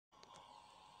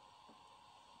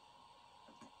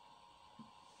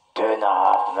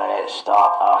2.5 minutes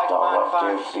start after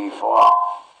 1, 2, 3, 4.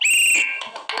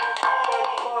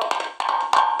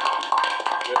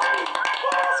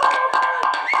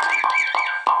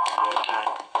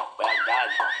 Well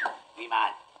done, wee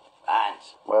man.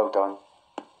 Fans. Well done.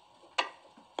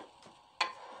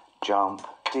 Jump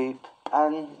deep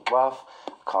in with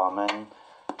coming,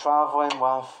 travelling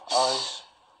with us.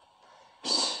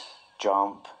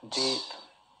 Jump deep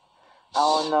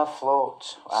on the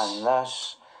float in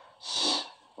this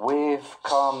wave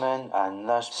coming in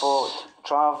this boat,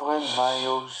 travelling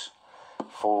miles.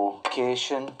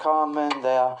 Vocation coming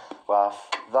there with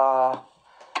the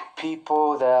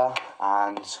people there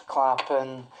and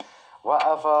clapping,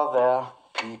 whatever there,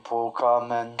 people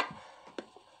coming.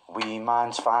 Wee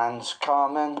man's fans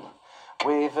coming,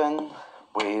 waving,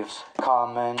 waves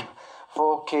coming.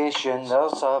 Vocation,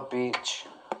 there's a beach.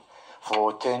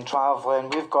 Floating, travelling,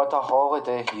 we've got a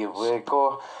holiday, here we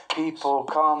go. People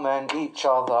coming, each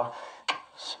other,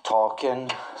 talking,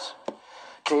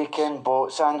 taking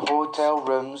boats and hotel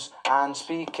rooms, and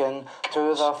speaking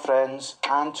to their friends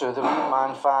and to the wee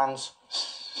man fans.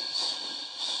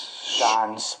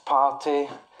 Dance party,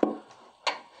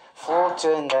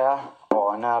 floating there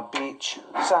on a beach,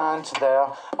 sand there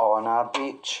on a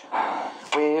beach.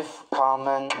 Wave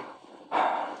coming,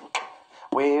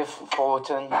 wave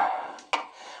floating.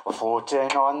 We're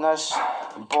floating on this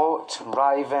boat,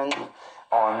 arriving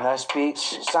on this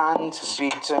beach, sand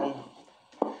beating.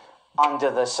 Under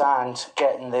the sand,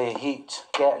 getting the heat,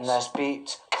 getting this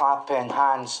beat, clapping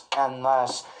hands in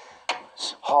this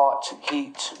hot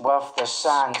heat with the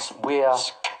sands. We're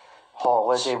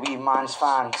holiday wee man's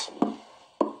fans.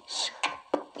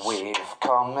 Wave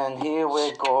coming, here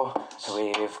we go.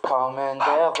 Wave coming,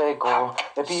 there they go.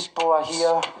 The people are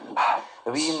here.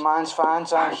 The wee man's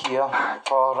fans are here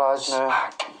for us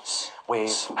now.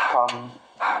 Wave come,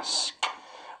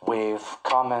 wave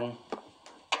coming.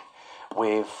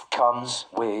 Wave comes,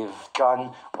 wave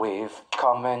done. Wave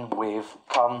coming, wave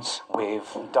comes,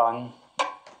 wave done.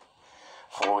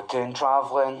 Floating,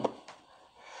 travelling,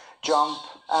 jump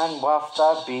and with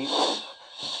the beat.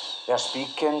 They're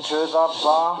speaking to the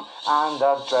bar and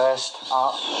they're dressed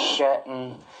up,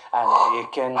 getting and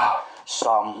making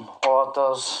some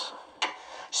orders.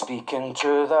 Speaking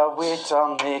to the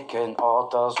waiter, making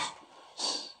orders.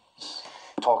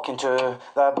 Talking to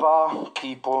the bar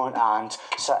people and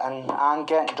sitting and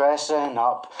getting dressing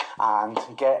up and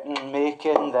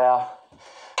making their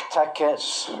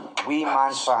tickets. Wee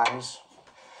man's fans.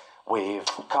 Wave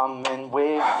coming,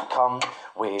 wave come,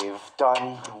 wave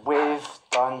done, wave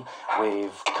done,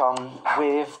 wave come,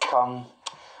 wave come.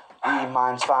 Wee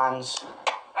man's fans.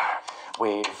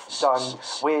 Wave done,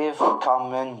 wave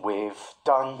coming, wave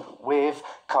done, wave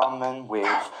coming,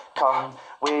 wave come,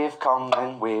 wave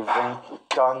coming, waving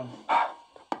done.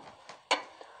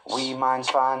 Wee man's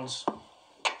fans.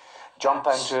 Jump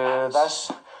into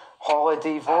this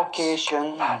holiday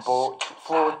vocation boat,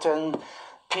 floating.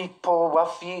 People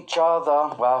with each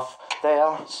other, with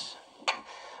their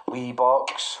wee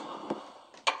box,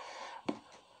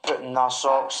 putting their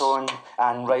socks on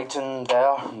and writing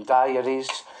their diaries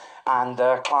and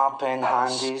their clapping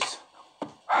handies.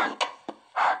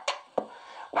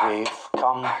 Wave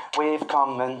come, wave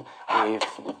coming, wave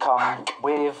come,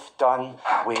 wave done,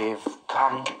 wave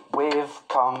come, wave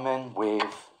coming,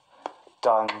 wave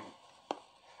done.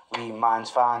 Wee man's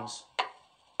fans.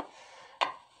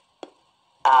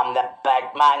 I'm the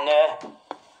big man now.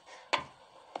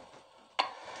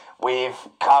 Wave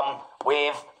come,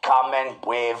 wave coming,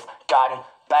 wave done.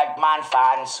 Big man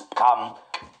fans come.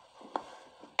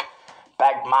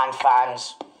 Big man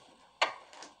fans.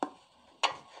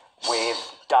 Wave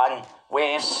done,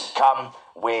 wave come,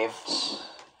 wave.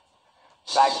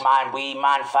 Big man, wee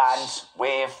man fans.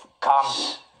 Wave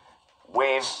come,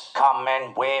 wave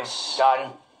coming, wave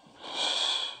done.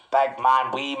 Big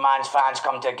man, wee man's fans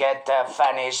come to get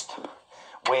finished.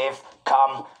 Wave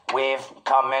come, wave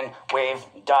coming, wave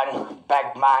done.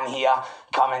 Big man here,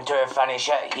 coming to finish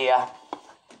it here.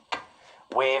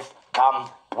 Wave come,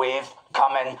 wave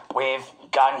coming, wave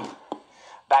done.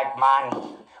 Big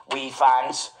man, wee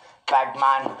fans. Big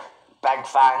man, big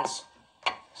fans.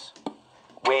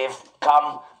 Wave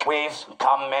come, wave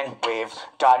coming, wave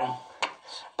done.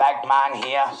 Big man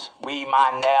here, wee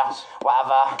man there,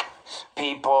 whatever.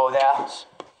 People there,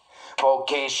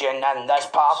 vocation in this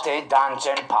party,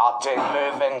 dancing, party,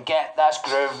 moving, get this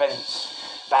grooving.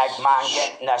 Big man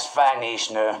getting this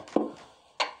finished now.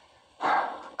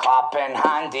 Clapping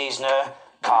handies now.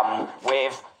 Come,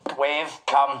 wave, wave,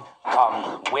 come,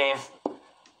 wave.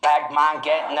 Big man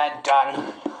getting it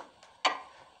done.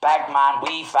 Big man,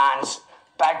 wee fans,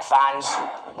 big fans,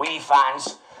 wee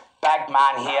fans.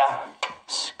 Bagman here,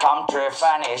 come to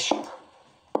finish.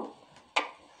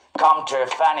 Come to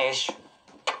finish.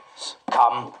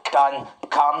 Come, done,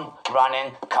 come,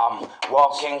 running, come,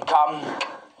 walking, come,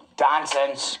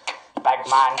 dancing.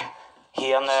 Bagman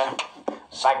here now,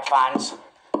 big fans,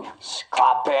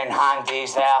 clapping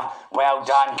handies there, well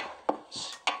done.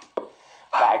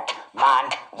 Big man,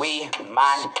 we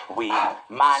man, big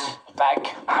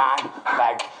man,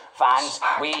 big fans,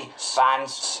 we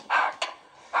fans.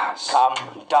 Come,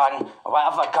 done,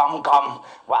 whatever come,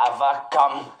 whatever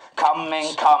come,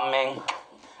 coming.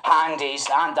 Handies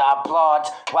and applaud,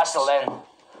 whistling.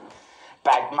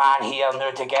 Big man here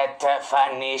now to get it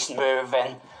finished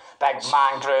moving. Big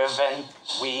man grooving,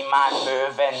 we man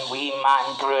moving, we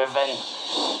man grooving.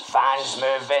 Fans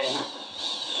moving.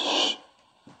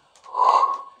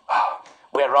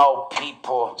 We're all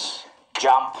people.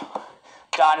 Jump,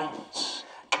 done,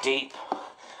 deep.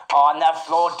 On a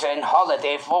floating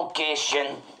holiday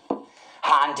vacation.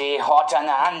 Handy, hot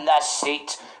and in the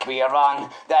seat. We are on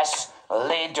this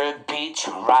Lido beach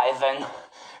writhing.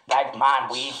 Big man,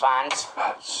 we fans.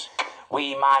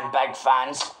 We man, big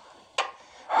fans.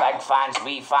 Big fans,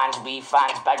 we fans,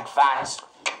 big fans.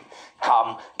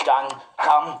 Come, done,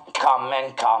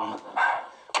 coming, come.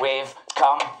 We've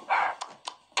come.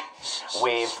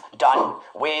 We've done,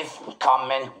 we've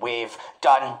coming, we've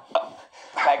done.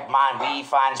 Big man, we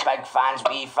fans, big fans,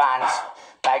 we fans.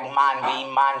 Big man, we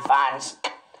man fans.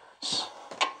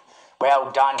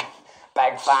 Well done,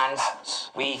 big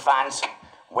fans, we fans.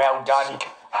 Well done,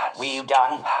 we've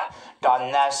done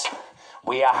this.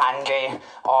 We are handy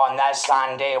on this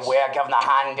Sunday. We're giving a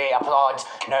handy applaud.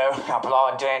 No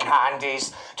applauding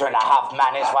handies. 2.5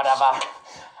 minutes, whatever.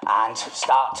 And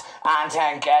start and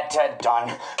then get it done.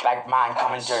 Big man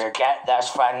coming to get this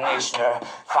finished. No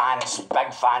fans,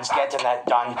 big fans getting it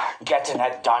done.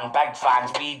 Big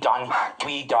fans, we done.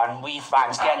 We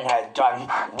fans getting it done.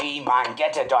 We man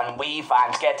get it done. We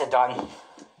fans get it done.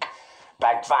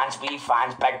 Big fans, we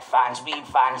fans, big fans, we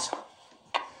fans.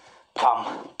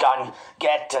 Come, done,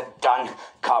 get it done.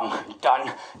 Come,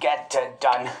 done, get it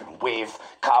done. We've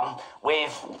come,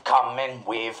 we've coming,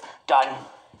 we've done.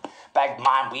 Big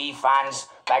man, we fans,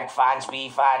 big fans, we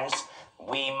fans.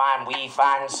 We man, we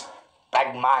fans.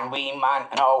 Big man, we man,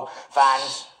 no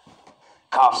fans.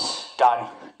 Come, done,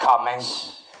 coming.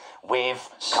 We've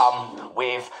come,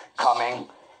 we've coming.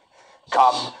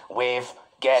 Come, we've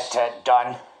get it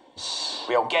done.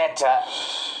 We'll get it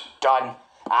done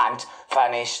and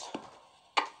finished.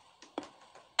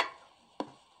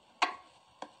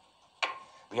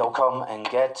 We'll come and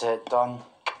get it done.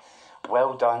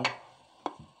 Well done.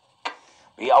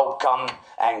 We all come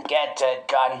and get it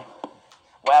done.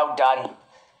 Well done.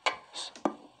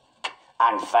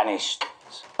 And finished.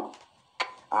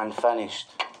 And finished.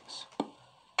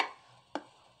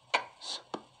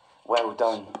 Well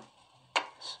done.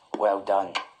 Well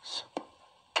done.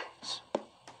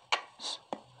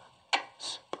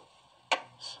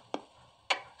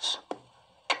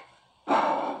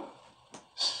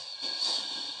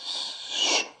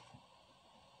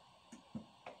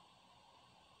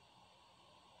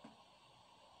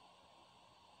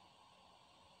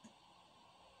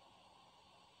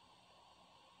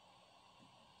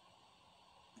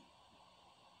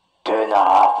 Two and a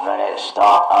half minutes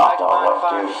start after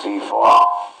 1, 2, 3, 4.